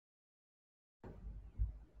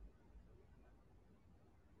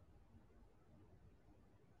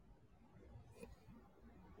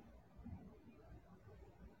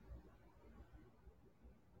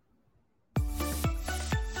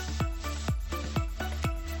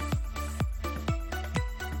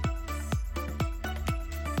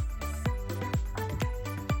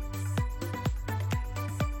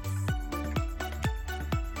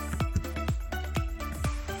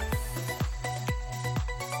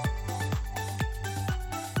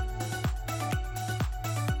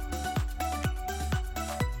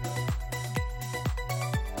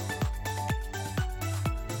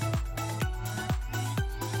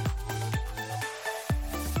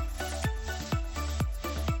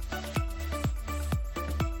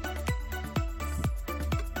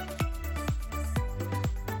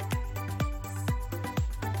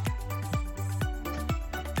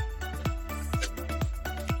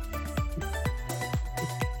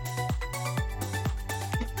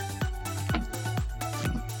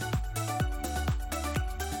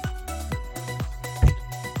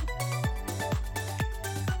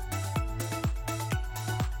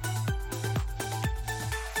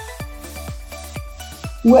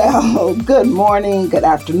Well, good morning, good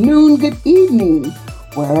afternoon, good evening.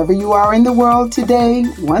 Wherever you are in the world today,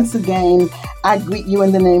 once again, I greet you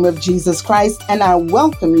in the name of Jesus Christ and I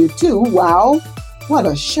welcome you to Wow, what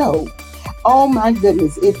a show. Oh my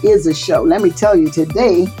goodness, it is a show. Let me tell you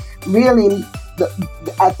today, really,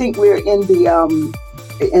 I think we're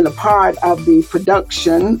in a part of the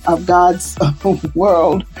production of God's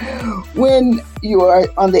world when you are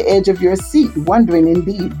on the edge of your seat, wondering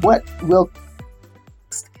indeed what will,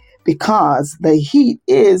 because the heat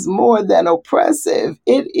is more than oppressive.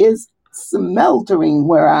 It is smeltering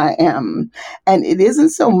where I am. And it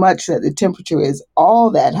isn't so much that the temperature is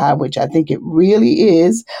all that high, which I think it really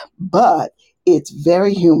is, but it's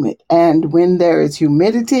very humid. And when there is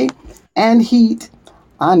humidity and heat,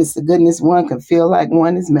 honest to goodness, one can feel like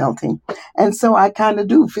one is melting. And so I kind of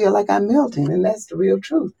do feel like I'm melting, and that's the real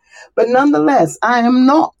truth. But nonetheless, I am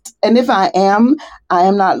not. And if I am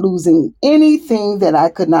not losing anything that I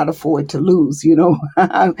could not afford to lose. You know,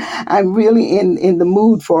 I'm really in the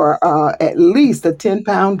mood for at least a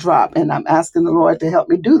 10-pound drop, and I'm asking the Lord to help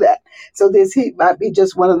me do that. So this heat might be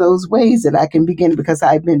just one of those ways that I can begin, because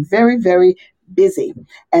I've been very, very busy.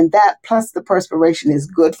 And that plus the perspiration is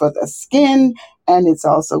good for the skin. And it's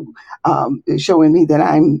also showing me that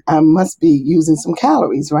I must be using some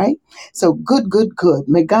calories, right? So good, good, good.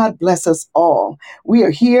 May God bless us all. We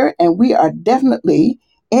are here and we are definitely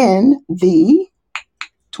in the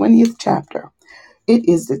 20th chapter. It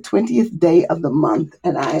is the 20th day of the month,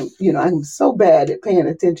 and I'm so bad at paying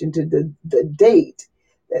attention to the date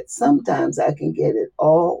that sometimes I can get it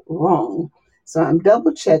all wrong. So I'm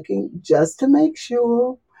double checking just to make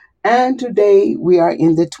sure. And today we are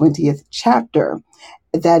in the 20th chapter.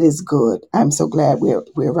 That is good. I'm so glad we're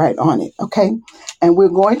right on it. Okay, and we're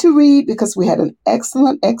going to read because we had an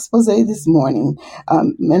excellent expose this morning.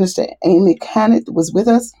 Minister Amy Cannett was with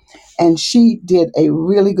us, and she did a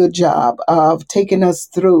really good job of taking us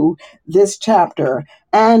through this chapter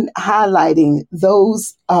and highlighting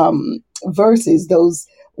those verses, those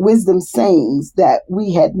wisdom sayings that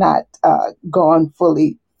we had not gone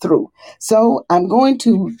fully through. So I'm going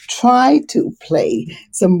to try to play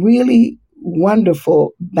some really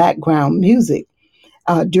wonderful background music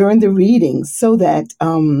during the reading, so that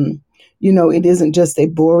it isn't just a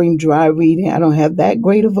boring, dry reading. I don't have that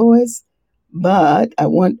great a voice, but I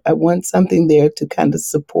want something there to kind of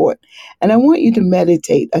support, and I want you to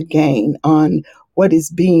meditate again on what is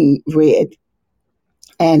being read,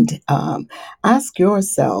 and ask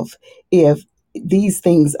yourself if these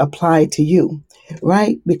things apply to you,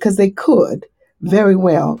 right? Because they could very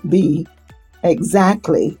well be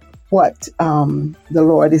exactly what the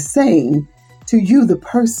Lord is saying to you, the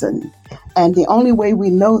person. And the only way we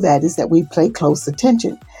know that is that we pay close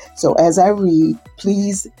attention. So as I read,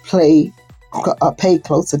 please pay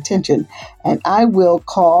close attention. And I will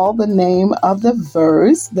call the name of the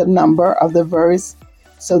verse, the number of the verse,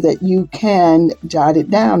 so that you can jot it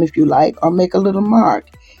down if you like, or make a little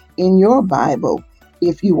mark in your Bible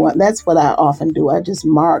if you want. That's what I often do. I just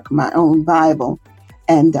mark my own Bible,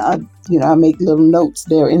 and I make little notes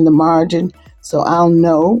there in the margin, so I'll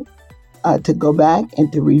know to go back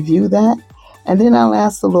and to review that. And then I'll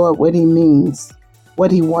ask the Lord what He means,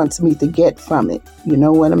 what He wants me to get from it. You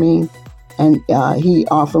know what I mean? And He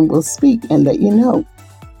often will speak and let you know.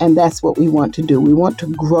 And that's what we want to do. We want to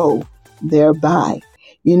grow thereby.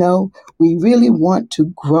 We really want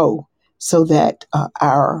to grow so that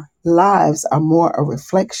our lives are more a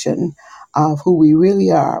reflection of who we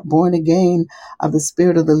really are, born again of the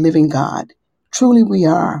Spirit of the living God. Truly we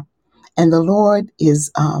are. And the Lord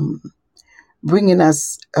is bringing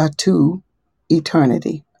us to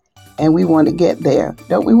eternity. And we want to get there.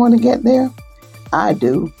 Don't we want to get there? I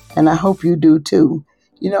do. And I hope you do too.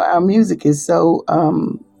 Our music is so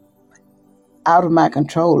out of my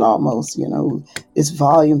control almost, this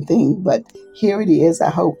volume thing. But here it is,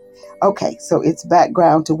 I hope. Okay, so it's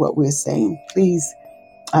background to what we're saying. Please,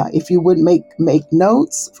 if you would make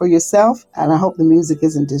notes for yourself, and I hope the music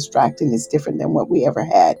isn't distracting. It's different than what we ever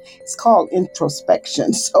had. It's called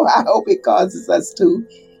introspection. So I hope it causes us to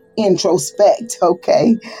introspect,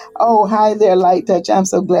 okay? Oh, hi there, Light Touch. I'm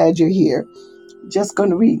so glad you're here. Just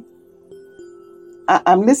going to read.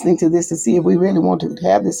 I'm listening to this to see if we really want to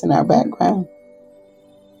have this in our background.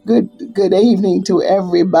 Good evening to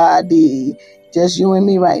everybody. Just you and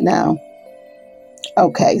me right now.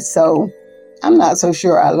 Okay, so I'm not so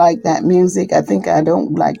sure I like that music. I think I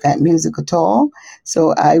don't like that music at all.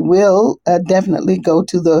 So I will definitely go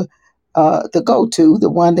to the go-to, the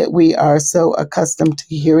one that we are so accustomed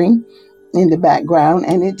to hearing in the background,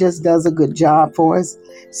 and it just does a good job for us.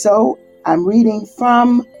 So I'm reading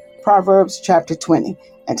from Proverbs chapter 20,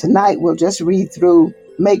 and tonight we'll just read through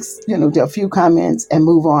makes, a few comments and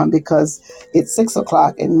move on because it's 6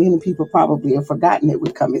 o'clock and many people probably have forgotten that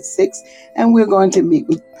we come at 6 and we're going to meet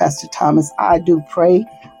with Pastor Thomas. I do pray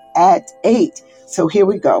at 8. So here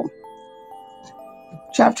we go.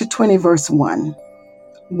 Chapter 20, verse 1.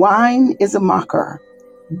 Wine is a mocker,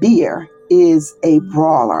 beer is a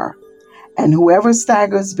brawler, and whoever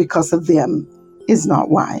staggers because of them is not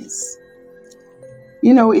wise.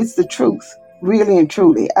 It's the truth, really and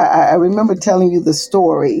truly. I remember telling you the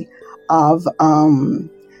story of the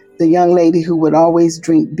young lady who would always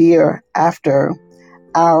drink beer after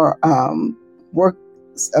our work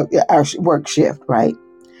our work shift, right?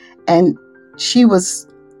 And she would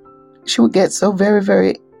get so very,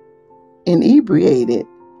 very inebriated,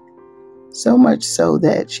 so much so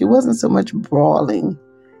that she wasn't so much brawling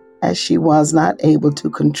as she was not able to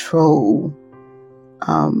control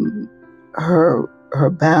her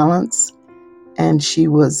balance, and she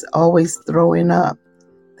was always throwing up.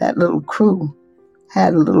 That little crew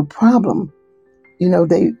had a little problem.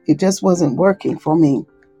 It just wasn't working for me.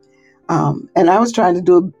 And I was trying to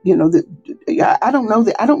do, I don't know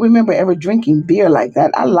that I don't remember ever drinking beer like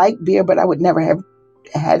that. I like beer, but I would never have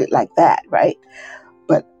had it like that, right?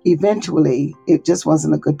 But eventually, it just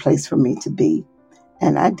wasn't a good place for me to be,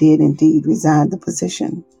 and I did indeed resign the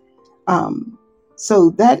position.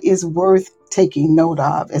 So that is worth taking note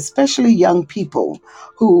of, especially young people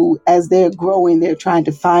who, as they're growing, they're trying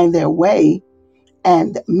to find their way.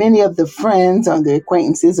 And many of the friends or the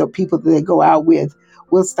acquaintances or people that they go out with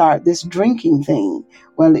will start this drinking thing.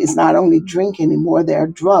 Well, it's not only drink anymore, there are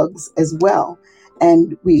drugs as well.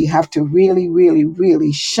 And we have to really, really,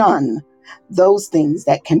 really shun those things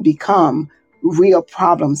that can become real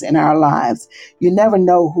problems in our lives. You never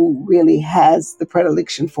know who really has the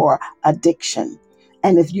predilection for addiction.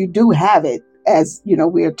 And if you do have it, as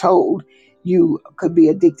we are told, you could be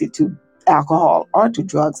addicted to alcohol or to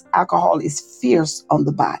drugs. Alcohol is fierce on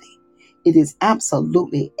the body. It is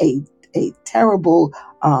absolutely a terrible,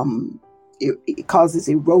 it causes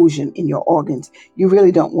erosion in your organs. You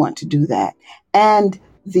really don't want to do that. And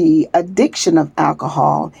the addiction of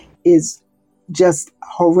alcohol is just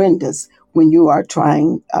horrendous when you are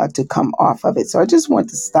trying to come off of it. So I just want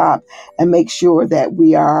to stop and make sure that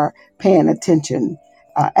we are paying attention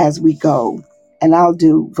as we go. And I'll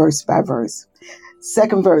do verse by verse.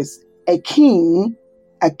 Second verse, a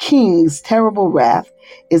king's terrible wrath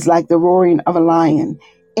is like the roaring of a lion.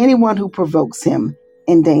 Anyone who provokes him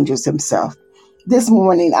endangers himself. This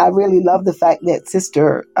morning, I really love the fact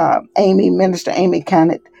that Minister Amy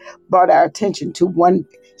Cannett, brought our attention to one.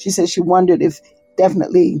 She said she wondered if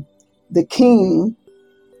definitely the king,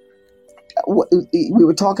 we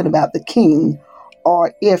were talking about the king,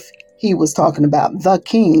 or if he was talking about the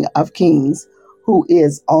King of Kings, who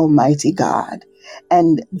is Almighty God.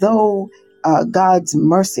 And though God's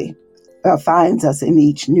mercy finds us in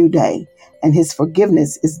each new day, and his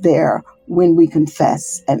forgiveness is there when we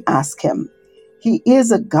confess and ask him, he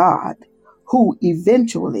is a God who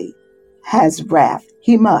eventually has wrath.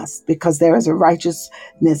 He must, because there is a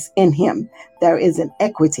righteousness in him. There is an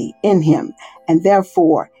equity in him. And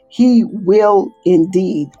therefore, he will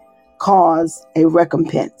indeed cause a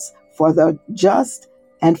recompense for the just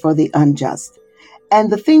and for the unjust.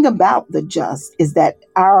 And the thing about the just is that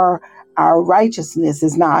our righteousness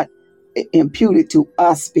is not imputed to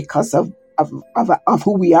us because of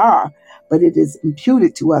who we are, but it is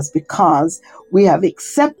imputed to us because we have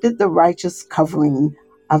accepted the righteous covering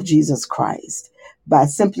of Jesus Christ by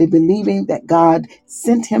simply believing that God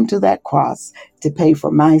sent him to that cross to pay for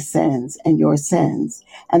my sins and your sins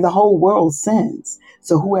and the whole world's sins.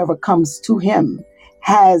 So whoever comes to him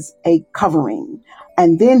has a covering.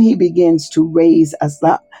 And then he begins to raise us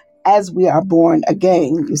up as we are born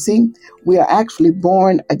again. You see, we are actually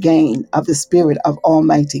born again of the Spirit of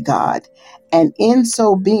Almighty God. And in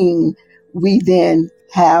so being, we then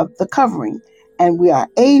have the covering, and we are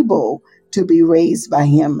able to be raised by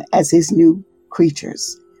him as his new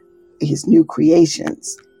creatures, his new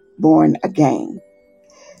creations, born again.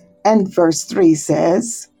 And verse 3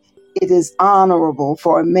 says, it is honorable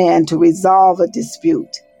for a man to resolve a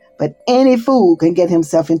dispute, but any fool can get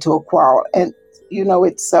himself into a quarrel. And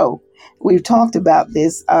it's so. We've talked about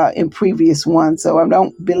this in previous ones, so I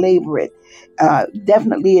don't belabor it.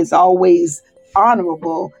 Definitely, it's always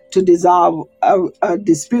honorable to dissolve a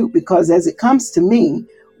dispute, because as it comes to me,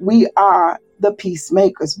 we are the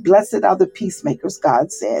peacemakers. Blessed are the peacemakers,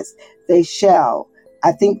 God says. They shall,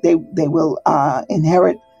 I think they will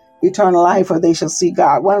inherit eternal life, or they shall see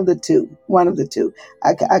God. One of the two.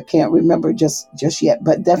 I can't remember just yet,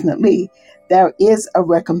 but definitely there is a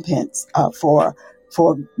recompense for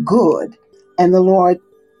good, and the Lord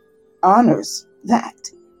honors that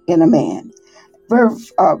in a man.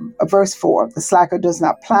 Verse 4, the slacker does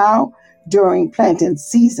not plow during planting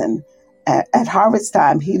season. At harvest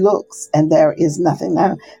time, he looks and there is nothing.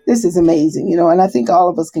 Now, this is amazing, and I think all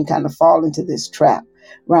of us can kind of fall into this trap,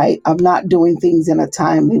 right, of not doing things in a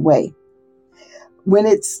timely way. When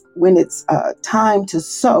it's time to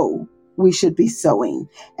sow, we should be sowing.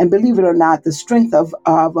 And believe it or not, the strength of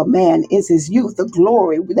a man is his youth. The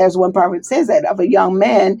glory, there's one proverb that says that, of a young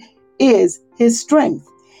man is his strength.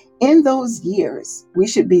 In those years, we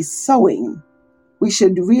should be sowing. We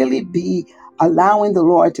should really be allowing the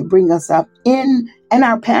Lord to bring us up in, and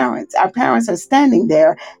our parents. Our parents are standing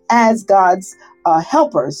there as God's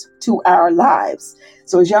helpers to our lives.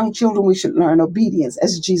 So as young children, we should learn obedience,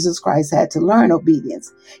 as Jesus Christ had to learn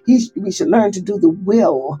obedience. We should learn to do the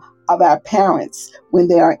will of our parents when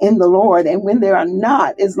they are in the Lord, and when they are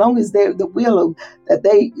not, as long as they're the will that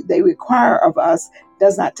they require of us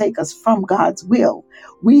does not take us from God's will.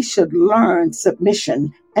 We should learn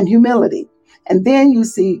submission and humility. And then you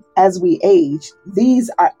see, as we age,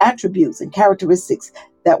 these are attributes and characteristics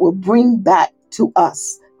that will bring back to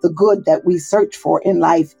us the good that we search for in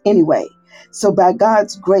life anyway. So by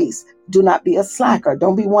God's grace, do not be a slacker.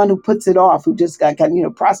 Don't be one who puts it off, who just got kind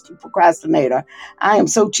of, procrastinator. I am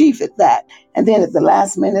so chief at that. And then at the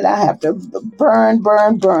last minute, I have to burn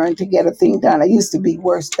to get a thing done. I used to be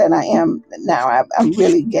worse than I am now. I'm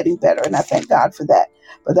really getting better, and I thank God for that.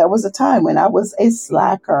 But there was a time when I was a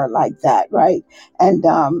slacker like that, right? And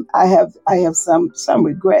I have some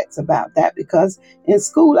regrets about that, because in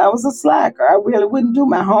school I was a slacker. I really wouldn't do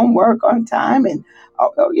my homework on time, and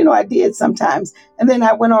I did sometimes. And then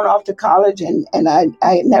I went on off to college, and I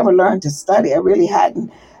had never learned to study. I really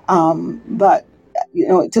hadn't. But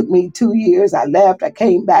it took me 2 years. I left, I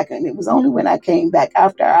came back, and it was only when I came back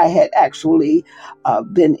after I had actually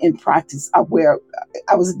been in practice where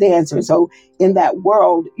I was a dancer. So in that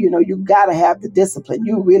world, you got to have the discipline.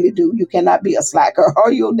 You really do. You cannot be a slacker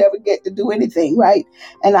or you'll never get to do anything, right?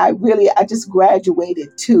 And I just graduated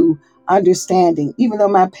to understanding, even though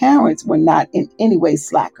my parents were not in any way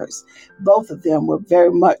slackers. Both of them were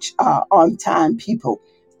very much on time people,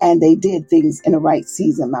 and they did things in the right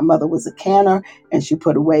season. My mother was a canner, and she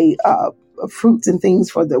put away fruits and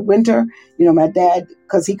things for the winter. My dad,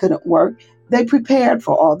 because he couldn't work, they prepared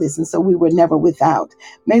for all this, and so we were never without.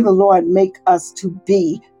 May the Lord make us to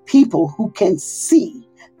be people who can see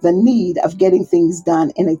the need of getting things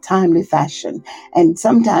done in a timely fashion, and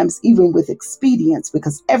sometimes even with expedience,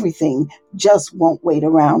 because everything just won't wait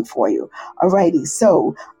around for you. Alrighty,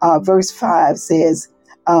 so verse 5 says,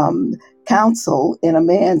 counsel in a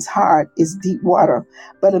man's heart is deep water,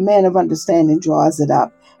 but a man of understanding draws it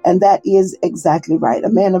up. And that is exactly right. A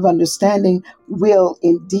man of understanding will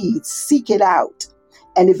indeed seek it out.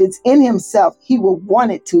 And if it's in himself, he will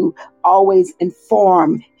want it to always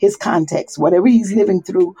inform his context, whatever he's living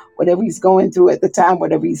through, whatever he's going through at the time,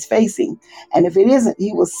 whatever he's facing. And if it isn't,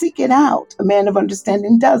 he will seek it out. A man of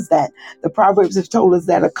understanding does that. The Proverbs have told us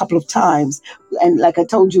that a couple of times. And like I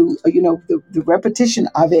told you, the repetition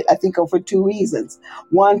of it, I think, are for two reasons.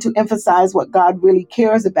 One, to emphasize what God really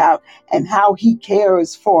cares about and how he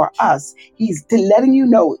cares for us. He's letting you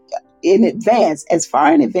know in advance, as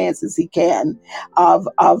far in advance as he can, of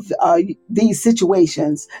these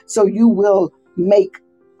situations, so you will make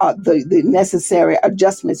the necessary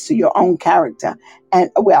adjustments to your own character, and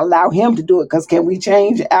will allow him to do it. Because can we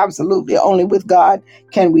change? Absolutely. Only with God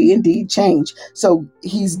can we indeed change. So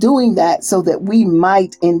he's doing that so that we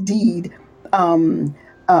might indeed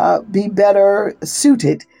be better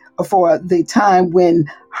suited for the time when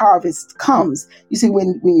harvest comes. You see,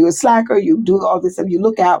 when you're a slacker, you do all this stuff, you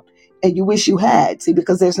look out and you wish you had, see,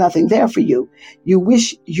 because there's nothing there for you. You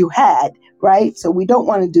wish you had, right? So we don't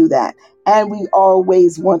want to do that. And we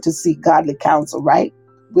always want to seek godly counsel, right?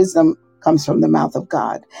 Wisdom comes from the mouth of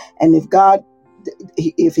God. And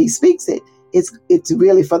if he speaks it, it's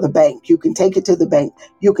really for the bank. You can take it to the bank.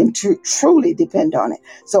 You can truly depend on it.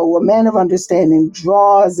 So a man of understanding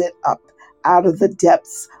draws it up out of the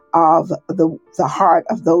depths of the heart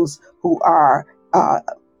of those who are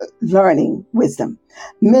learning wisdom.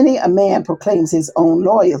 Many a man proclaims his own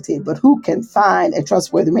loyalty, but who can find a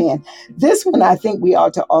trustworthy man? This one I think we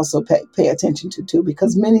ought to also pay attention to too,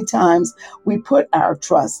 because many times we put our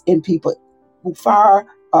trust in people far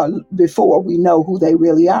before we know who they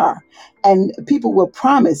really are. And people will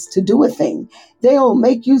promise to do a thing. They'll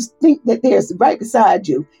make you think that they're right beside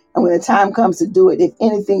you. And when the time comes to do it, if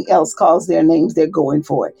anything else calls their names, they're going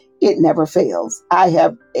for it. It never fails. I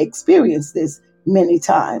have experienced this many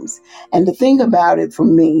times. And the thing about it for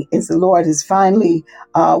me is the Lord has finally,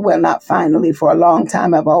 not finally, for a long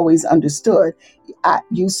time, I've always understood.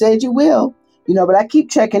 You said you will. But I keep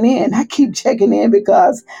checking in. I keep checking in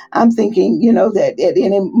because I'm thinking, that at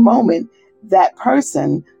any moment that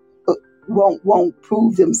person won't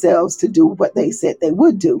prove themselves to do what they said they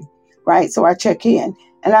would do, right? So I check in,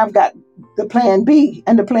 and I've got the plan B,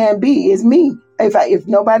 and the plan B is me. If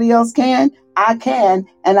nobody else can, I can,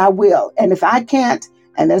 and I will. And if I can't,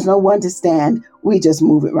 and there's no one to stand, we just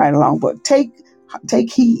move it right along. But take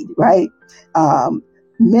heed, right?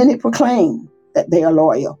 Many proclaim that they are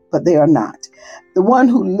loyal, but they are not. The one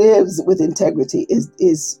who lives with integrity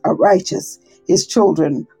is a righteous. His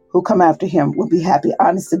children who come after him will be happy.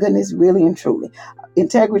 Honest to goodness, really and truly.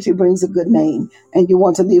 Integrity brings a good name, and you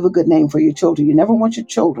want to leave a good name for your children. You never want your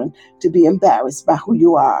children to be embarrassed by who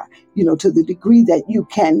you are, to the degree that you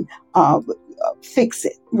can fix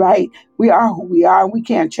it, right? We are who we are. We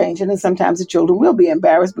can't change it. And sometimes the children will be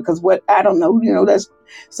embarrassed because I don't know, that's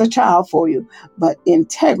it's a child for you. But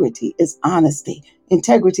integrity is honesty.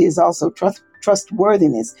 Integrity is also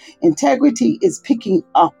trustworthiness. Integrity is picking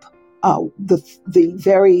up the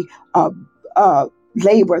very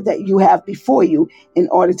labor that you have before you in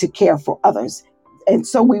order to care for others. And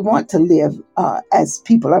so we want to live as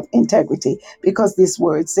people of integrity, because this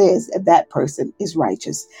word says that person is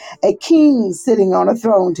righteous. A king sitting on a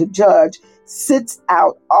throne to judge sifts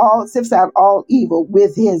out all evil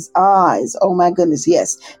with his eyes. Oh my goodness,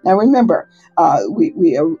 yes. Now remember,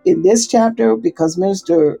 we are in this chapter because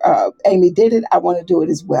Minister Amy did it. I want to do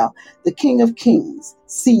it as well. The King of Kings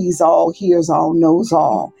sees all, hears all, knows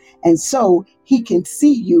all. And so he can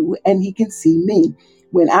see you and he can see me.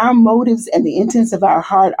 When our motives and the intents of our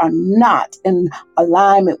heart are not in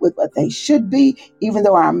alignment with what they should be, even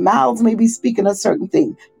though our mouths may be speaking a certain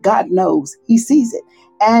thing, God knows, he sees it,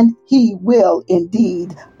 and he will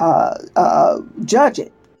indeed judge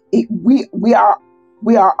it. We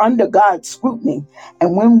are under God's scrutiny,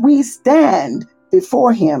 and when we stand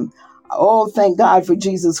before him, oh, thank God for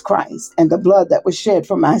Jesus Christ and the blood that was shed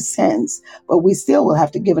for my sins. But we still will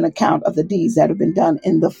have to give an account of the deeds that have been done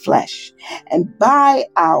in the flesh. And by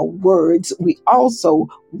our words, we also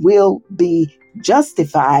will be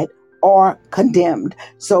justified or condemned.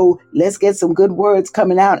 So let's get some good words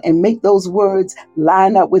coming out and make those words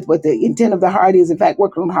line up with what the intent of the heart is. In fact,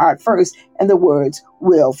 work on the heart first, and the words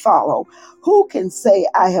will follow. Who can say,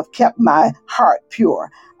 I have kept my heart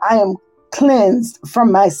pure? I am cleansed from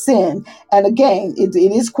my sin. And again, it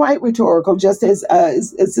is quite rhetorical, just as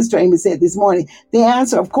Sister Amy said this morning. The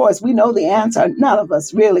answer, of course, we know the answer. None of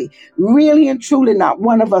us really and truly, not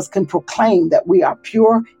one of us can proclaim that we are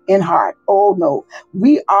pure in heart. Oh no,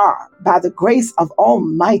 we are, by the grace of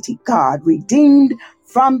Almighty God, redeemed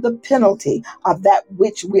from the penalty of that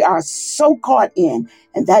which we are so caught in,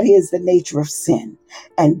 and that is the nature of sin.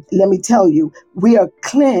 And let me tell you, we are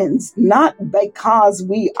cleansed not because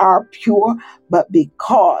we are pure, but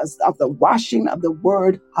because of the washing of the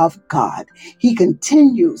word of God. He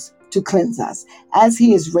continues to cleanse us as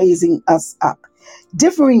he is raising us up.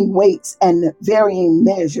 Differing weights and varying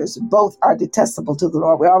measures, both are detestable to the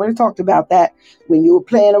Lord. We already talked about that. When you were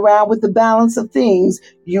playing around with the balance of things,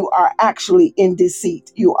 you are actually in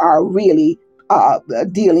deceit. You are really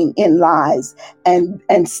dealing in lies and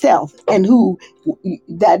stealth, and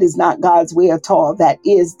that is not God's way at all. That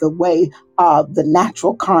is the way of the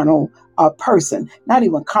natural carnal person, not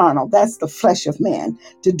even carnal. That's the flesh of man,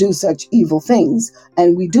 to do such evil things.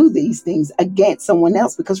 And we do these things against someone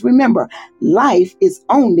else, because remember, life is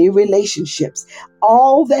only relationships.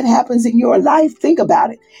 All that happens in your life, think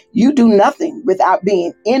about it. You do nothing without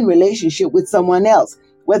being in relationship with someone else,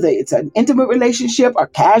 whether it's an intimate relationship, a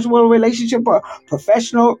casual relationship, or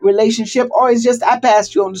professional relationship, or it's just I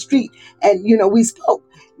passed you on the street and we spoke.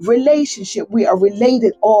 Relationship, we are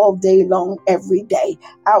related all day long, every day,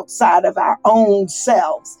 outside of our own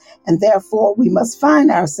selves. And therefore, we must find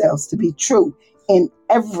ourselves to be true in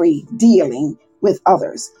every dealing with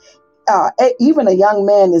others. Even a young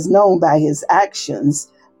man is known by his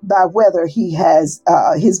actions, by whether he has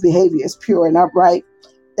his behavior is pure and upright.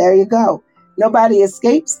 There you go. Nobody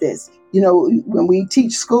escapes this. When we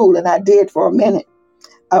teach school, and I did for a minute,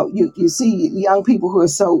 you see young people who are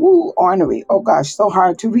so ornery, oh gosh, so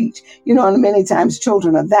hard to reach. And many times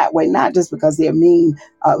children are that way, not just because they're mean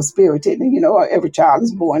spirited, and every child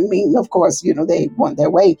is born mean. Of course, they want their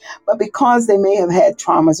way, but because they may have had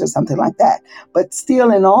traumas or something like that. But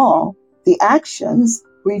still, in all, the actions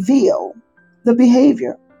reveal the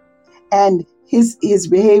behavior, and his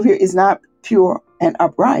behavior is not pure and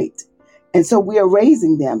upright. And so we are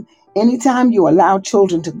raising them. Anytime you allow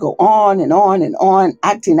children to go on and on and on,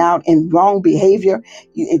 acting out in wrong behavior,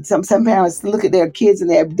 some parents look at their kids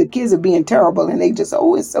and the kids are being terrible, and they just,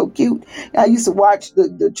 oh, it's so cute. I used to watch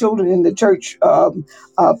the children in the church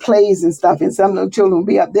plays and stuff, and some of the children would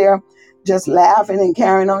be up there just laughing and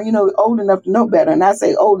carrying on, old enough to know better. And I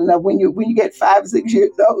say old enough, when you get 5 or 6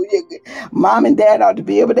 years old, mom and dad ought to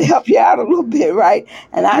be able to help you out a little bit, right?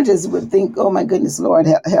 And I just would think, oh my goodness, Lord,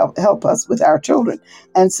 help us with our children.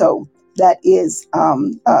 And so that is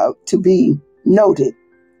to be noted.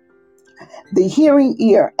 The hearing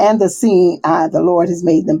ear and the seeing eye, the Lord has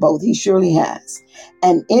made them both. He surely has.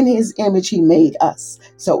 And in his image, he made us.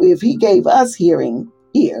 So if he gave us hearing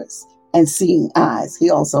ears and seeing eyes, he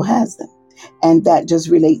also has them. And that just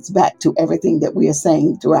relates back to everything that we are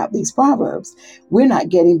saying throughout these Proverbs. We're not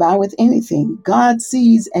getting by with anything. God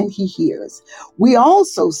sees and he hears. We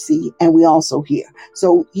also see and we also hear.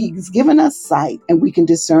 So he's given us sight and we can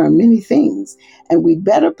discern many things. And we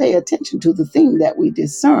better pay attention to the thing that we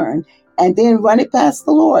discern and then run it past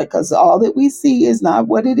the Lord, because all that we see is not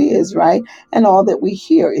what it is, right? And all that we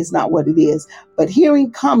hear is not what it is. But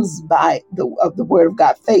hearing comes by the word of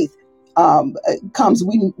God. Faith comes.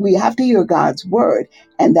 We have to hear God's word,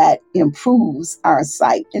 and that improves our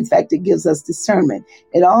sight. In fact, it gives us discernment.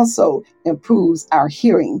 It also improves our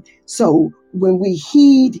hearing. So when we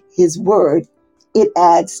heed his word, it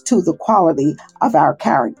adds to the quality of our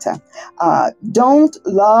character. Don't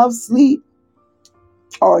love sleep,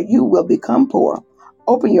 or you will become poor.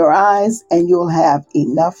 Open your eyes and you'll have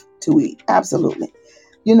enough to eat. Absolutely.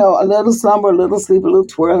 A little slumber, a little sleep, a little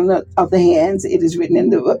twirling of the hands. It is written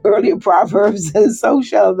in the earlier Proverbs, and so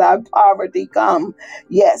shall thy poverty come.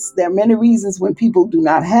 Yes, there are many reasons when people do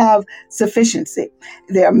not have sufficiency.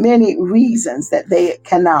 There are many reasons that they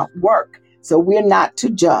cannot work. So we're not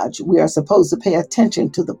to judge. We are supposed to pay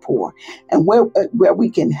attention to the poor. And where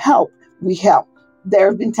we can help, we help. There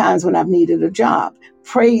have been times when I've needed a job.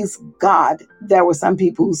 Praise God, there were some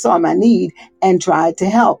people who saw my need and tried to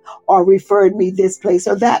help or referred me this place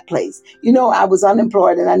or that place. I was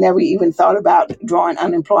unemployed and I never even thought about drawing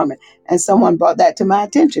unemployment. And someone brought that to my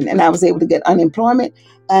attention and I was able to get unemployment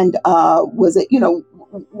and was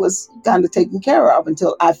kind of taken care of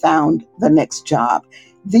until I found the next job.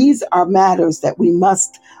 These are matters that we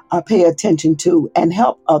must pay attention to and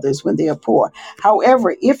help others when they are poor.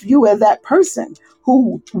 However, if you are that person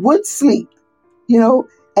who would sleep,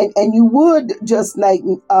 and you would just like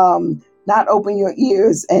not open your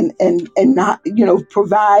ears and not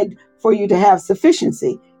provide for you to have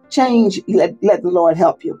sufficiency, let the Lord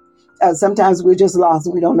help you. Sometimes we're just lost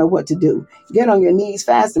and we don't know what to do. Get on your knees,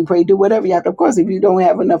 fast and pray, do whatever you have to. Of course, if you don't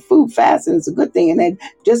have enough food, fasting is a good thing, and then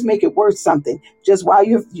just make it worth something. Just while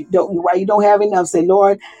you don't have enough, say,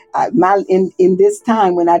 Lord, in this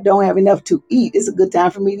time when I don't have enough to eat, it's a good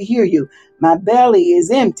time for me to hear you. My belly is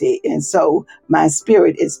empty, and so my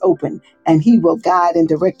spirit is open, and he will guide and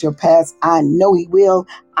direct your paths. I know he will.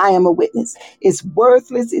 I am a witness. It's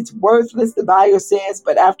worthless, the buyer says,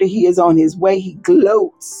 but after he is on his way, he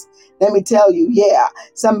gloats. Let me tell you,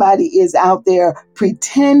 somebody is out there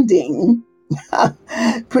pretending,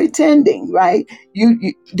 right?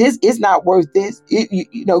 This is not worth this.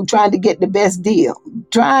 Trying to get the best deal,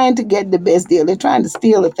 They're trying to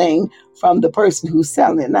steal a thing from the person who's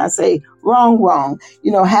selling it. And I say, wrong.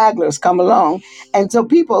 Hagglers come along. And so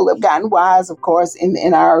people have gotten wise, of course,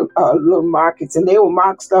 in our little markets, and they will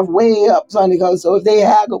mark stuff way up. So if they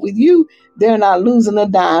haggle with you, they're not losing a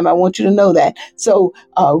dime. I want you to know that. So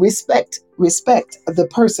respect the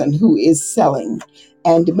person who is selling,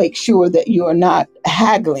 and make sure that you are not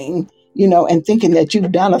haggling, and thinking that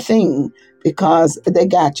you've done a thing because they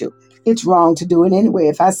got you. It's wrong to do it anyway.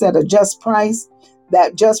 If I set a just price,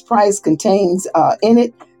 that just price contains in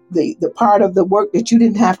it the part of the work that you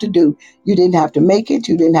didn't have to do. You didn't have to make it.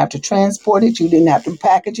 You didn't have to transport it. You didn't have to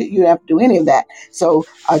package it. You didn't have to do any of that. So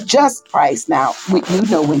a just price. Now,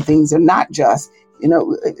 when things are not just,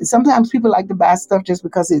 sometimes people like to buy stuff just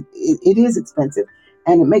because it is expensive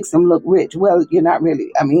and it makes them look rich. Well, you're not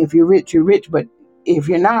really. I mean, if you're rich, you're rich. But if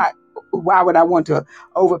you're not, why would I want to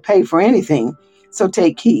overpay for anything? So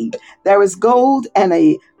take heed. There is gold and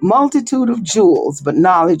a multitude of jewels, but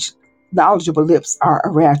knowledgeable lips are a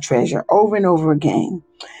rare treasure. Over and over again,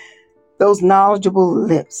 those knowledgeable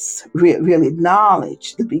lips, really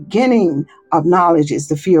knowledge. The beginning of knowledge is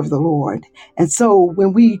the fear of the Lord. And so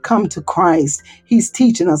when we come to Christ, he's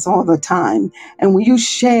teaching us all the time. And when you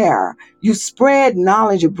share, you spread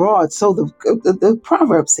knowledge abroad. So the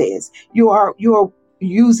proverb says you are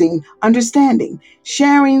using understanding,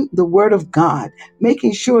 sharing the word of God,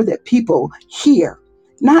 making sure that people hear.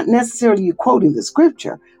 not necessarily you quoting the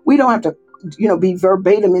scripture. We don't have to, be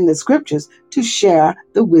verbatim in the scriptures to share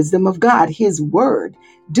the wisdom of God, his word.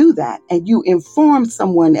 Do that, and you inform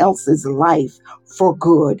someone else's life for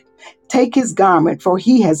good. Take his garment, for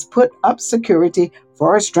he has put up security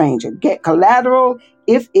for a stranger. Get collateral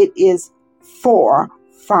if it is for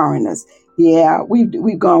foreigners. Yeah,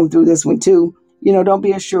 we've gone through this one too. Don't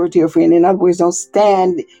be a surety or friend. In other words, don't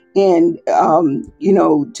stand in,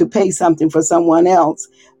 to pay something for someone else.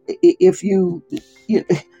 If you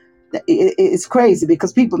it's crazy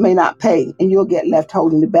because people may not pay and you'll get left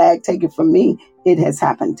holding the bag. Take it from me. It has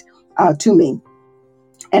happened to me.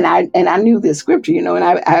 And I knew this scripture, and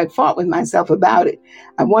I had fought with myself about it.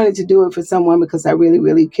 I wanted to do it for someone because I really,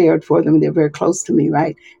 really cared for them. They're very close to me,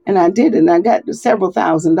 right? And I did, and I got several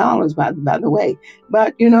 $1,000s by the way.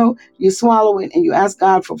 But you swallow it and you ask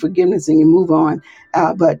God for forgiveness and you move on.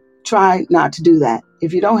 But try not to do that.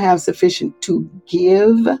 If you don't have sufficient to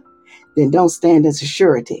give, then don't stand as a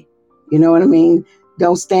surety. You know what I mean?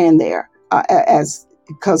 Don't stand there as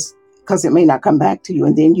because it may not come back to you,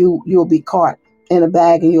 and then you'll be caught in a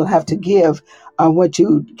bag, and you'll have to give what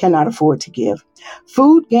you cannot afford to give.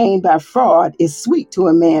 Food gained by fraud is sweet to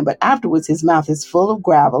a man, but afterwards his mouth is full of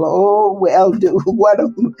gravel. Oh well, do what a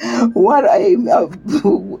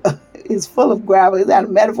is full of gravel. Is that a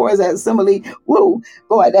metaphor? Is that a simile? Whoa,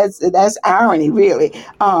 boy, that's irony, really.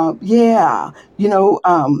 Yeah,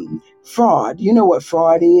 fraud. You know what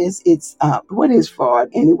fraud is? It's what is fraud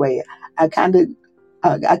anyway? I can't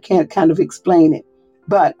kind of explain it.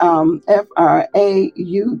 But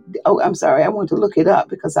FRAU. Oh, I'm sorry. I want to look it up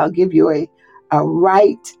because I'll give you a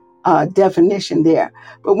right definition there.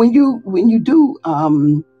 But when you do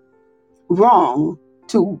wrong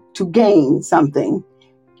to gain something,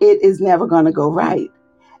 it is never going to go right.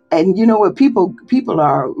 And you know what? People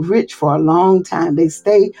are rich for a long time. They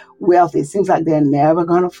stay wealthy. It seems like they're never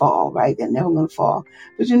going to fall, right? They're never going to fall.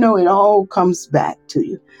 But it all comes back to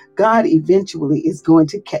you. God eventually is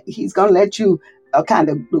he's going to let you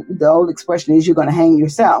the old expression is you're going to hang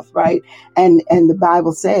yourself, right? And the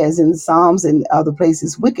Bible says in the Psalms and other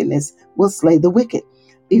places, wickedness will slay the wicked.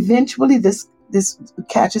 Eventually this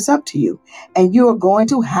catches up to you, and you are going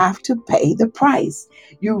to have to pay the price.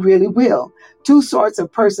 You really will. Two sorts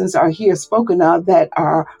of persons are here spoken of that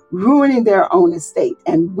are ruining their own estate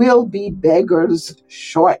and will be beggars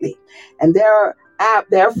shortly. And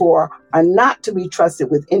therefore are not to be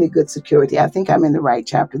trusted with any good security. I think I'm in the right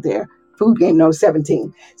chapter there. Food game, no,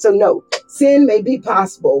 17. So no, sin may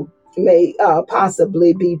possibly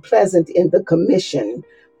be pleasant in the commission.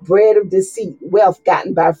 Bread of deceit, wealth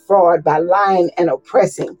gotten by fraud, by lying and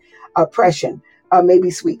oppression may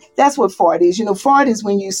be sweet. That's what fraud is. Fraud is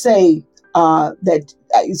when you say that.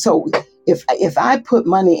 So if I put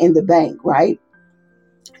money in the bank, right,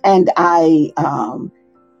 and I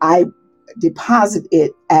deposit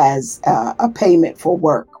it as a payment for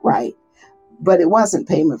work, right, but it wasn't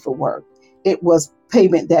payment for work. It was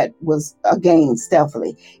payment that was gained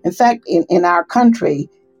stealthily. In fact, in our country,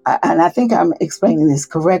 and I think I'm explaining this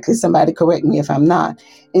correctly. Somebody correct me if I'm not.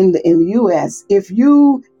 In the U.S., if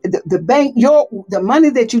the bank, the money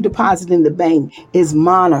that you deposit in the bank is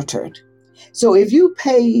monitored. So if you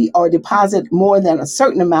pay or deposit more than a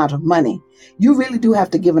certain amount of money, you really do have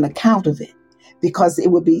to give an account of it because it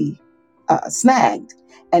would be snagged.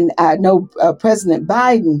 And I know President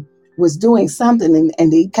Biden was doing something,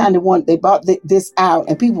 and they bought this out,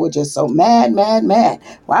 and people were just so mad.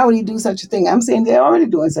 Why would he do such a thing? I'm saying they're already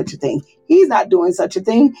doing such a thing. He's not doing such a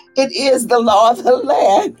thing. It is the law of the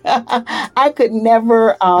land. I could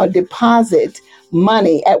never deposit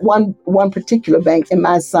money at one particular bank in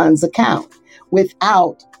my son's account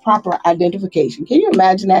without proper identification. Can you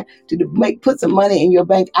imagine that? To put some money in your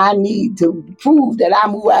bank, I need to prove that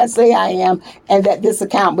I'm who I say I am and that this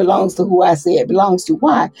account belongs to who I say it belongs to.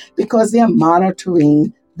 Why? Because they're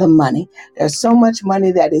monitoring the money. There's so much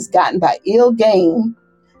money that is gotten by ill gain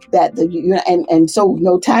that and so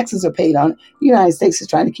no taxes are paid on it. The United States is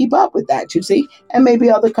trying to keep up with that, you see, and maybe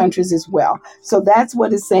other countries as well. So that's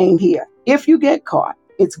what it's saying here. If you get caught,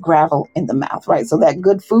 it's gravel in the mouth, right? So that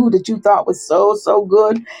good food that you thought was so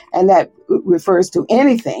good, and that refers to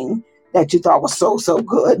anything that you thought was so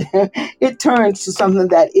good, it turns to something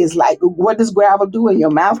that is like, what does gravel do in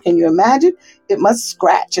your mouth? Can you imagine? It must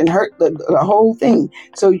scratch and hurt the whole thing.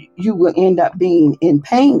 So you will end up being in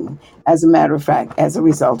pain, as a matter of fact, as a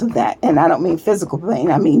result of that. And I don't mean physical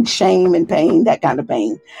pain. I mean shame and pain, that kind of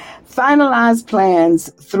pain. Finalize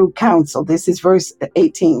plans through counsel. This is verse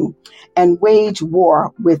 18. And wage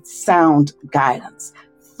war with sound guidance.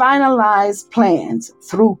 Finalize plans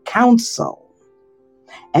through counsel.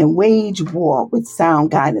 and wage war with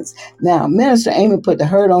sound guidance. Now, Minister Amy put the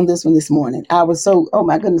hurt on this one this morning. I was so, oh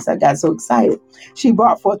my goodness, I got so excited. She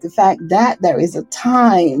brought forth the fact that there is a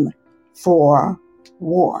time for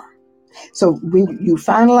war. So when you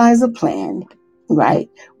finalize a plan, right,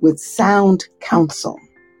 with sound counsel,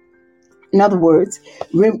 in other words,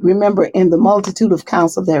 remember, in the multitude of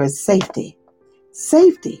counsel, there is safety.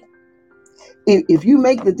 Safety. If you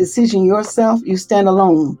make the decision yourself, you stand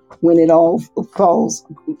alone when it all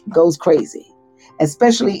goes crazy,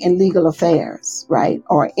 especially in legal affairs, right?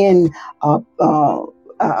 Or in what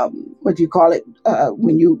do you call it,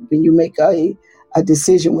 when you make a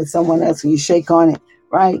decision with someone else and you shake on it,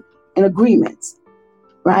 right? In agreements,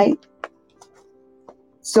 right?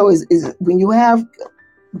 So is when you have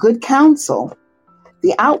good counsel,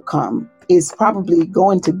 the outcome is probably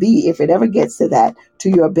going to be, if it ever gets to that, to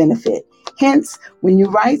your benefit. Hence, when you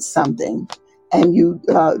write something and you,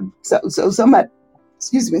 somebody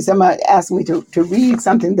asked me to read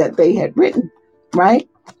something that they had written, right?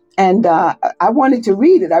 And I wanted to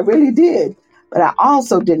read it. I really did. But I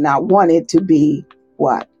also did not want it to be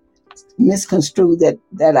what? Misconstrued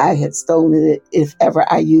that I had stolen it. If ever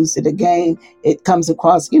I used it again, it comes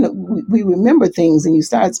across, we remember things and you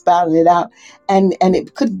start spouting it out and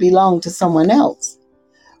it could belong to someone else.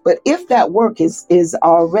 But if that work is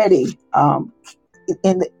already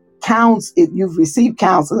in the counts, if you've received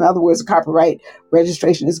counsel, in other words, copyright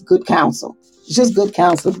registration is good counsel. It's just good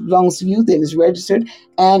counsel. It belongs to you, then it's registered.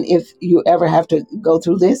 And if you ever have to go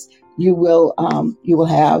through this, you will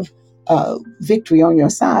have victory on your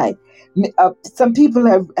side. Some people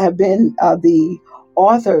have been the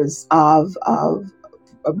authors of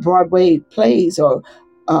Broadway plays or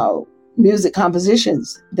music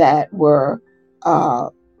compositions that were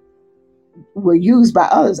used by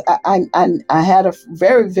others. I had a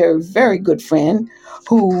very, very, very good friend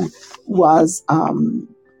who was born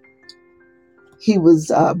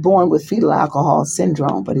with fetal alcohol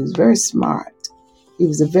syndrome, but he was very smart. He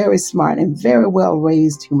was a very smart and very well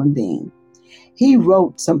raised human being. He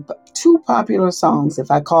wrote two popular songs. If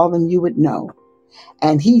I call them, you would know.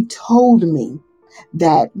 And he told me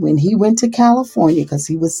that when he went to California, because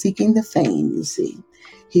he was seeking the fame, you see,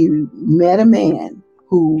 he met a man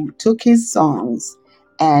who took his songs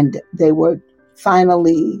and they were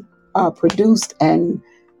finally produced and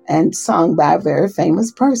sung by a very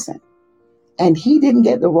famous person. And he didn't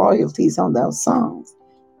get the royalties on those songs.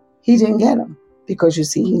 He didn't get them because, you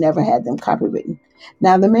see, he never had them copywritten.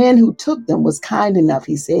 Now, the man who took them was kind enough,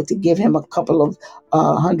 he said, to give him a couple of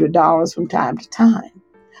 $100 from time to time.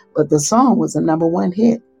 But the song was a number one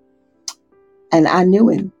hit. And I knew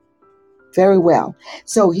him very well.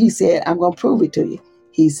 So he said, I'm going to prove it to you.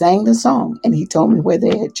 He sang the song and he told me where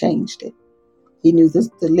they had changed it. He knew the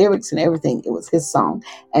lyrics and everything. It was his song.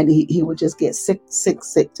 And he would just get sick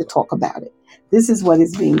to talk about it. This is what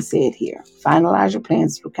is being said here. Finalize your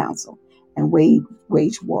plans through counsel and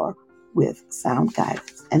wage war with sound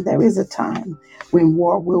guidance. And there is a time when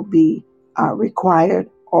war will be required,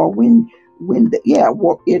 or when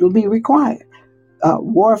war, it'll be required.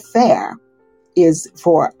 Warfare is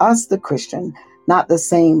for us, the Christian, not the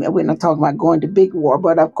same. We're not talking about going to big war,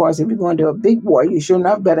 but of course, if you're going to a big war, you sure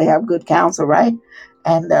enough better have good counsel, right?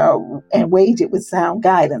 And wage it with sound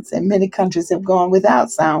guidance. And many countries have gone without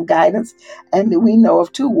sound guidance. And we know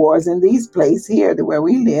of two wars in these places here where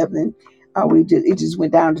we live, and it just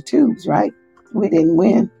went down to tubes, right? We didn't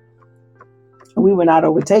win. We were not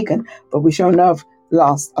overtaken, but we sure enough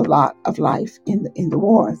lost a lot of life in the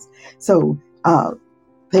wars. So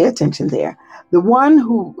pay attention there. The one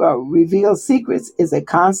who reveals secrets is a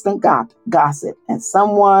constant gossip and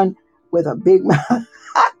someone with a big mouth.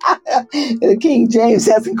 The King James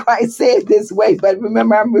doesn't quite say it this way, but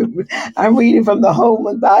remember, I'm reading from the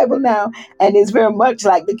Holman Bible now, and it's very much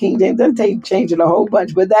like the King James. Doesn't change it a whole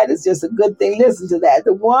bunch, but that is just a good thing. Listen to that.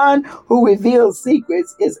 The one who reveals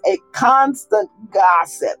secrets is a constant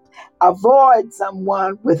gossip. Avoid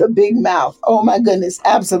someone with a big mouth. Oh my goodness,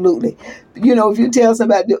 absolutely. If you tell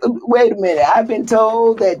somebody, wait a minute, I've been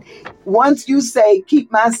told that once you say,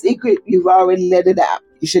 keep my secret, you've already let it out.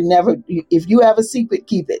 You should never, if you have a secret,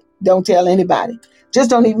 keep it. Don't tell anybody.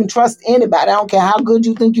 Just don't even trust anybody. I don't care how good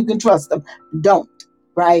you think you can trust them. Don't,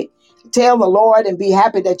 right? Tell the Lord and be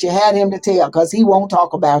happy that you had him to tell, because he won't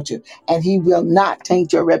talk about you and he will not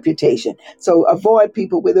taint your reputation. So avoid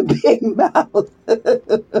people with a big mouth.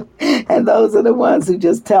 And those are the ones who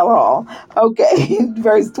just tell all. Okay,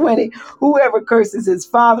 verse 20, whoever curses his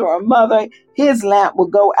father or mother, his lamp will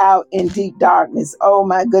go out in deep darkness. Oh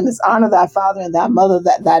my goodness, honor thy father and thy mother,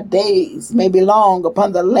 that thy days may be long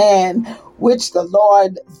upon the land which the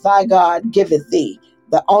Lord thy God giveth thee.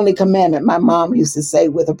 the only commandment my mom used to say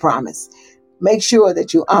with a promise. Make sure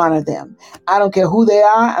that you honor them. I don't care who they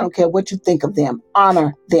are. I don't care what you think of them.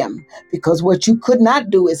 Honor them, because what you could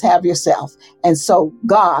not do is have yourself. And so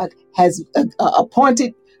God has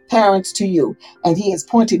appointed parents to you, and he has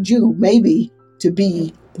appointed you maybe to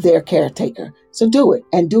be their caretaker. So do it,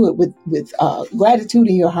 and do it with gratitude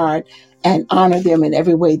in your heart, and honor them in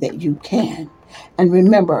every way that you can. And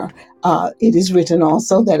remember, it is written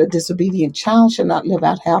also that a disobedient child shall not live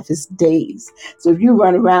out half his days. So if you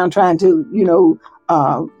run around trying to,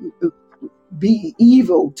 uh, be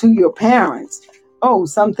evil to your parents, oh,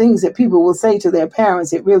 some things that people will say to their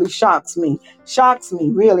parents, it really shocks me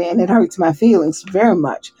really, and it hurts my feelings very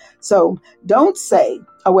much. So don't say,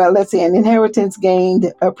 oh, well, let's say an inheritance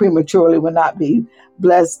gained prematurely will not be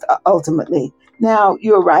blessed ultimately. Now,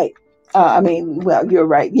 you're right. You're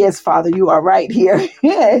right. Yes, Father, you are right here.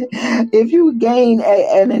 If you gain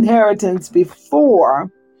an inheritance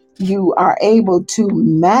before you are able to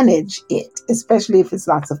manage it, especially if it's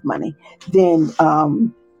lots of money, then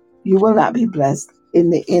you will not be blessed. In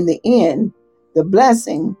the end, the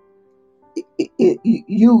blessing,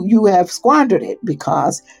 you have squandered it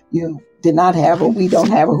because you did not have, or we don't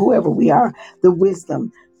have, or whoever we are, the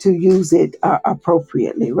wisdom to use it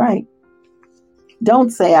appropriately, right?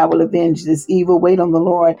 Don't say, I will avenge this evil. Wait on the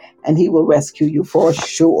Lord, and he will rescue you for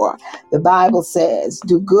sure. The Bible says,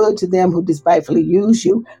 do good to them who despitefully use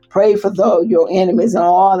you. Pray for your enemies and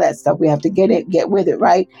all that stuff. We have to get with it,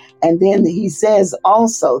 right? And then he says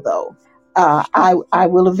also, though, I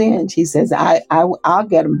will avenge. He says, I'll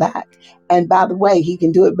get them back. And by the way, he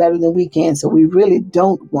can do it better than we can. So we really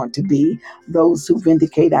don't want to be those who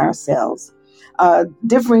vindicate ourselves.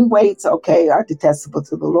 Differing weights, okay, are detestable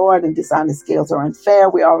to the Lord, and dishonest scales are unfair.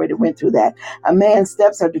 We already went through that. A man's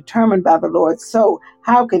steps are determined by the Lord. So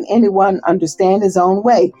how can anyone understand his own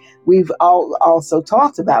way? We've also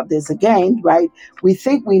talked about this again, right? We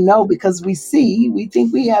think we know because we see. We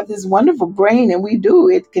think we have this wonderful brain, and we do.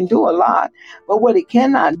 It can do a lot. But what it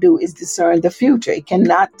cannot do is discern the future. It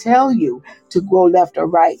cannot tell you to go left or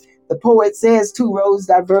right. The poet says, two roads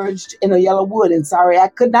diverged in a yellow wood, and sorry, I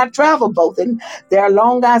could not travel both. And there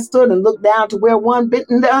long I stood and looked down to where one bit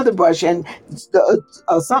in the other brush, and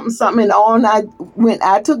something, and on I went.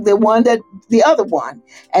 I took the other one.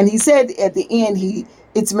 And he said at the end,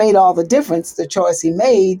 it's made all the difference, the choice he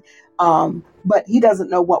made, but he doesn't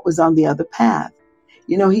know what was on the other path.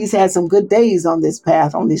 He's had some good days on this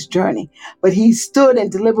path, on this journey, but he stood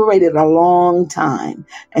and deliberated a long time.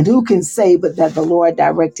 And who can say but that the Lord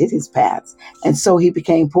directed his paths? And so he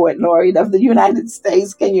became poet laureate of the United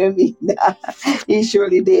States. Can you hear me? He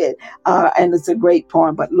surely did. And it's a great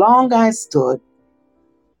poem. But long I stood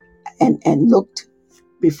and looked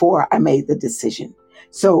before I made the decision.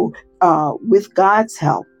 So with God's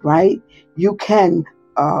help, right, you can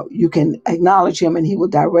acknowledge him, and he will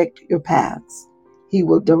direct your paths. He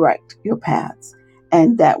will direct your paths.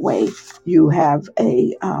 And that way you have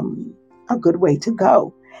a good way to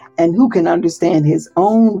go. And who can understand his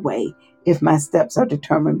own way if my steps are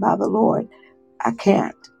determined by the Lord? I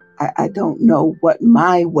can't. I don't know what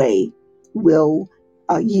my way will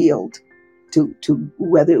yield to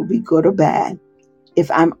whether it will be good or bad if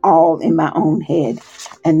I'm all in my own head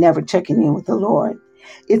and never checking in with the Lord.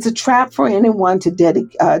 It's a trap for anyone to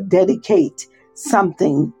dedicate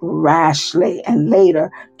something rashly and later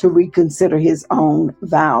to reconsider his own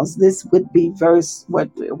vows. This would be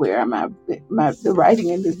where am I? The writing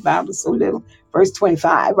in this Bible is so little. Verse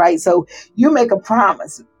 25, right? So you make a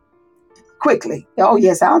promise quickly. Oh,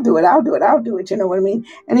 yes, I'll do it. You know what I mean?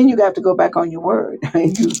 And then you got to go back on your word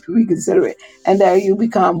and you reconsider it. And there you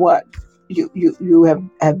become what? You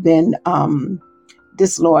have been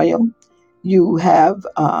disloyal. You have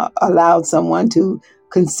allowed someone to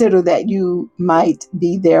consider that you might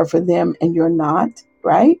be there for them and you're not,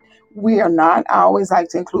 right? We are not. I always like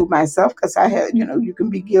to include myself because you can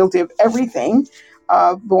be guilty of everything,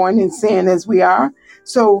 born in sin as we are.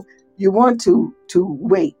 So you want to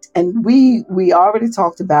wait. And we already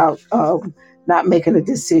talked about not making a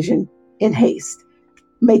decision in haste,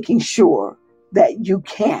 making sure that you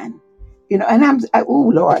can. And oh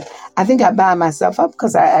Lord, I think I bind myself up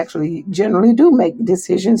because I actually generally do make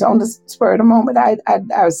decisions on the spur of the moment.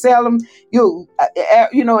 I seldom,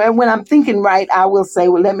 and when I'm thinking right, I will say,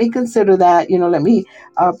 well, let me consider that, let me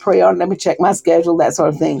pray on, let me check my schedule, that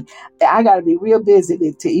sort of thing. I got to be real busy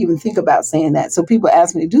to even think about saying that. So people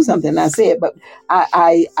ask me to do something and I say it, but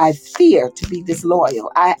I fear to be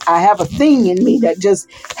disloyal. I have a thing in me that just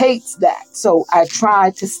hates that. So I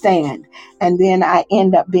try to stand. And then I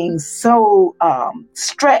end up being so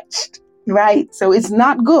stretched, right? So it's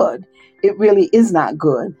not good. it really is not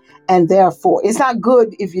good. And therefore, it's not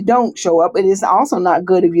good if you don't show up. It is also not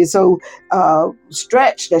good if you're so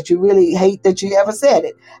stretched that you really hate that you ever said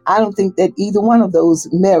it. I don't think that either one of those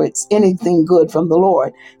merits anything good from the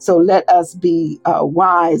Lord. So let us be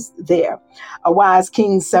wise there. A wise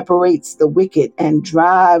king separates the wicked and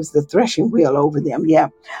drives the threshing wheel over them. Yeah.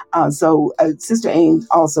 So Sister Ames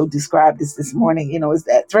also described this morning. Is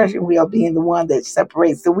that threshing wheel being the one that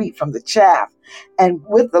separates the wheat from the chaff. And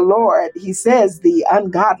with the Lord, he says the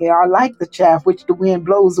ungodly are like the chaff which the wind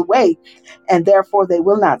blows away, and therefore they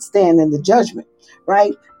will not stand in the judgment,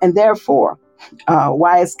 right? And therefore,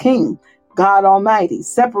 wise king, God Almighty,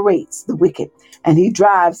 separates the wicked, and he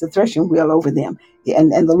drives the threshing wheel over them.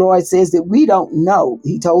 And the Lord says that we don't know.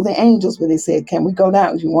 He told the angels when they said, can we go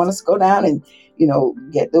down? Do you want us to go down and,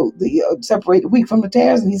 get the separate the wheat from the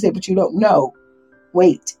tares? And he said, but you don't know.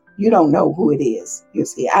 Wait, you don't know who it is. You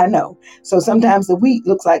see, I know. So sometimes the wheat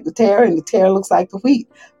looks like the tare and the tare looks like the wheat,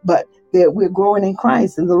 but we're growing in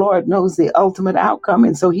Christ and the Lord knows the ultimate outcome.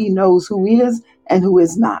 And so he knows who is and who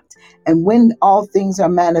is not. And when all things are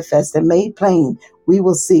manifest and made plain, we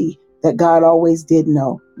will see that God always did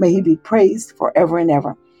know. May he be praised forever and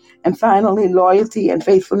ever. And finally, loyalty and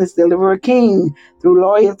faithfulness deliver a king. Through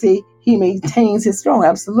loyalty, he maintains his throne.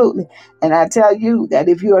 Absolutely. And I tell you that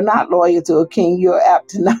if you are not loyal to a king, you're apt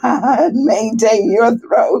to not maintain your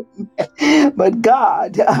throne. But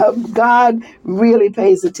God really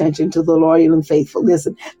pays attention to the loyal and faithful.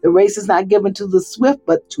 Listen, the race is not given to the swift,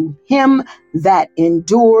 but to him that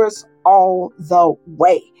endures all the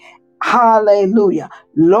way. Hallelujah.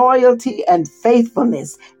 Loyalty and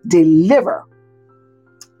faithfulness deliver.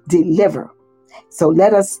 So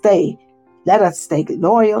let us stay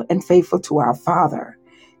loyal and faithful to our Father.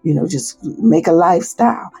 Just make a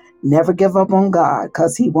lifestyle. Never give up on God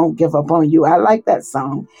because he won't give up on you. I like that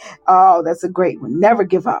song. Oh, that's a great one. Never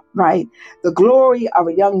give up, right? The glory of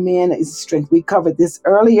a young man is strength. We covered this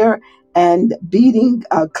earlier. And beating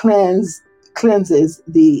cleanses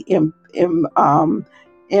the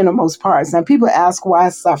innermost parts. Now, people ask why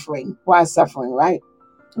suffering? Why suffering, right?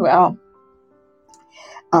 Well,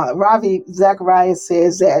 Ravi Zacharias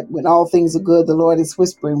says that when all things are good, the Lord is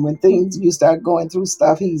whispering. When you start going through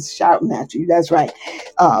stuff, he's shouting at you. That's right.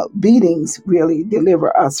 Beatings really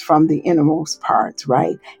deliver us from the innermost parts,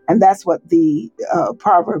 right? And that's what the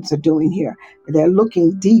Proverbs are doing here. They're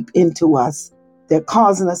looking deep into us. They're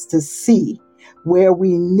causing us to see where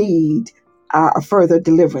we need further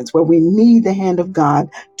deliverance, where we need the hand of God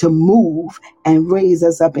to move and raise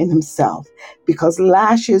us up in himself. Because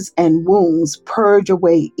lashes and wounds purge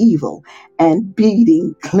away evil, and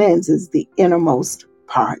beating cleanses the innermost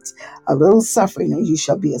parts. A little suffering and you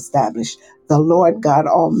shall be established. The Lord God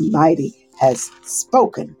Almighty has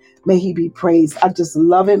spoken. May he be praised. I just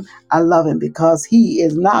love him. I love him because he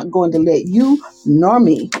is not going to let you nor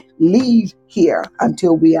me leave here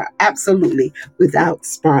until we are absolutely without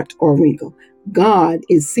spot or wrinkle. God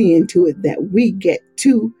is seeing to it that we get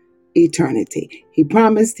to eternity. He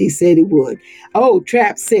promised, he said he would. Oh,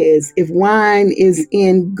 Trap says, if wine is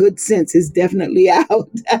in, good sense is definitely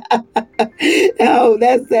out. Oh,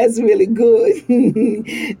 that's really good.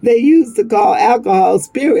 They used to call alcohol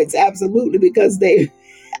spirits, absolutely, because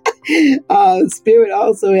spirit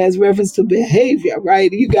also has reference to behavior,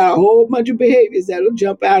 right? You got a whole bunch of behaviors that'll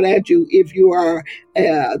jump out at you if you are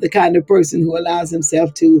the kind of person who allows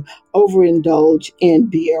himself to overindulge in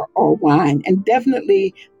beer or wine. And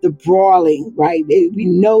definitely the brawling, right? We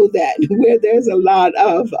know that where there's a lot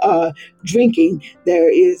of drinking, there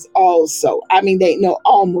is also, they know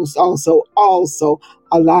almost also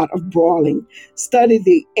a lot of brawling. Study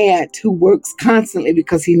the ant who works constantly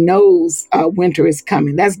because he knows winter is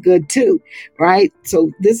coming. That's good too, right?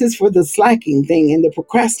 So this is for the slacking thing and the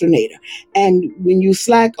procrastinator. And when you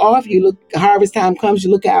slack off, you look, harvest time comes, you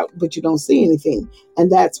look out, but you don't see anything.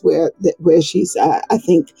 And that's where she's, I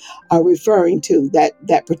think, referring to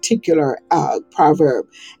that particular proverb.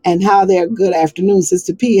 And how there. Good afternoon,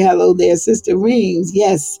 Sister P. Hello there, Sister Reams.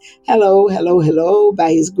 Yes, hello.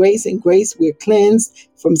 By his grace and grace, we're cleansed.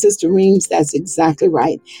 From Sister Reams, that's exactly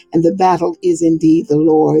right. And the battle is indeed the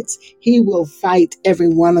Lord's. He will fight every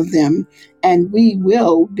one of them, and we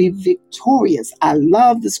will be victorious. I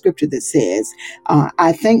love the scripture that says,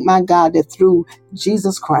 I thank my God that through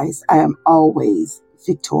Jesus Christ, I am always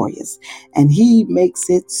victorious. And he makes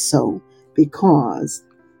it so because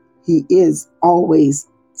he is always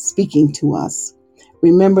speaking to us.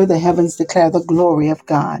 Remember, the heavens declare the glory of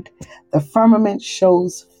God. The firmament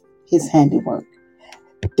shows his handiwork.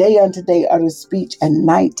 Day unto day utters speech, and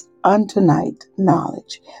night unto night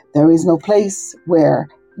knowledge. There is no place where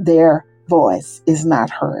there voice is not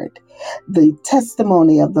heard. The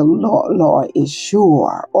testimony of the Lord is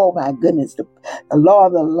sure. Oh my goodness. The law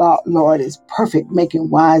of the Lord is perfect, making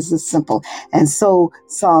wise the simple. And so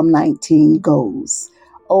Psalm 19 goes.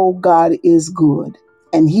 Oh, God is good,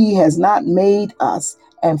 and he has not made us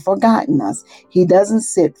and forgotten us. He doesn't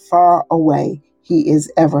sit far away. He is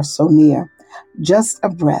ever so near. Just a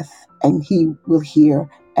breath, and he will hear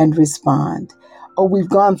and respond. Oh, we've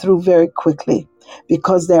gone through very quickly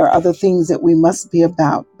because there are other things that we must be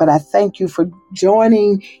about. But I thank you for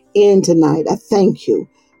joining in tonight. I thank you.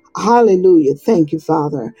 Hallelujah. Thank you,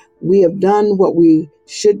 Father. We have done what we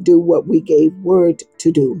should do, what we gave word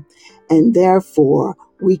to do. And therefore,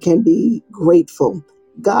 we can be grateful.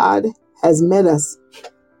 God has met us.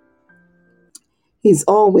 He's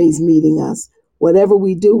always meeting us, whatever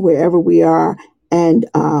we do, wherever we are, and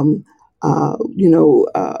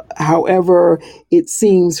however it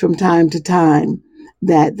seems from time to time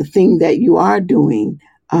that the thing that you are doing,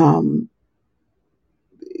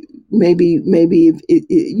 maybe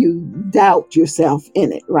you doubt yourself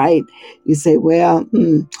in it, right? You say, well,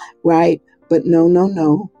 right, but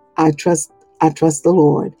no. I trust the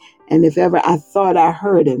Lord, and if ever I thought I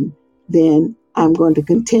heard him, then I'm going to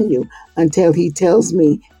continue until he tells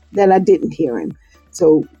me that I didn't hear him.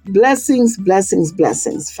 So blessings, blessings,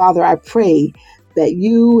 blessings. Father, I pray that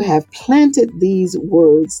you have planted these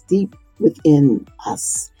words deep within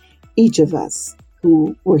us, each of us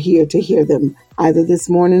who were here to hear them either this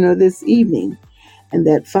morning or this evening. And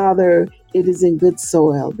that, Father, it is in good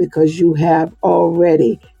soil because you have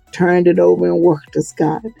already turned it over and worked us,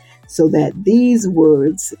 God, so that these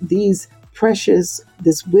words, this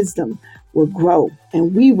wisdom will grow,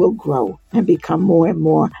 and we will grow and become more and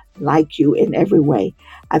more like you in every way.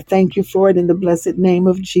 I thank you for it in the blessed name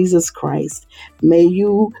of Jesus Christ. May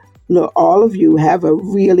you, all of you, have a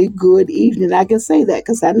really good evening. I can say that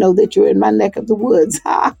because I know that you're in my neck of the woods.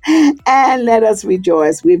 And let us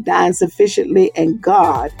rejoice. We've dined sufficiently, and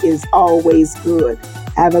God is always good.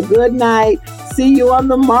 Have a good night. See you on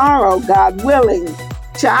the morrow, God willing.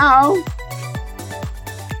 Ciao.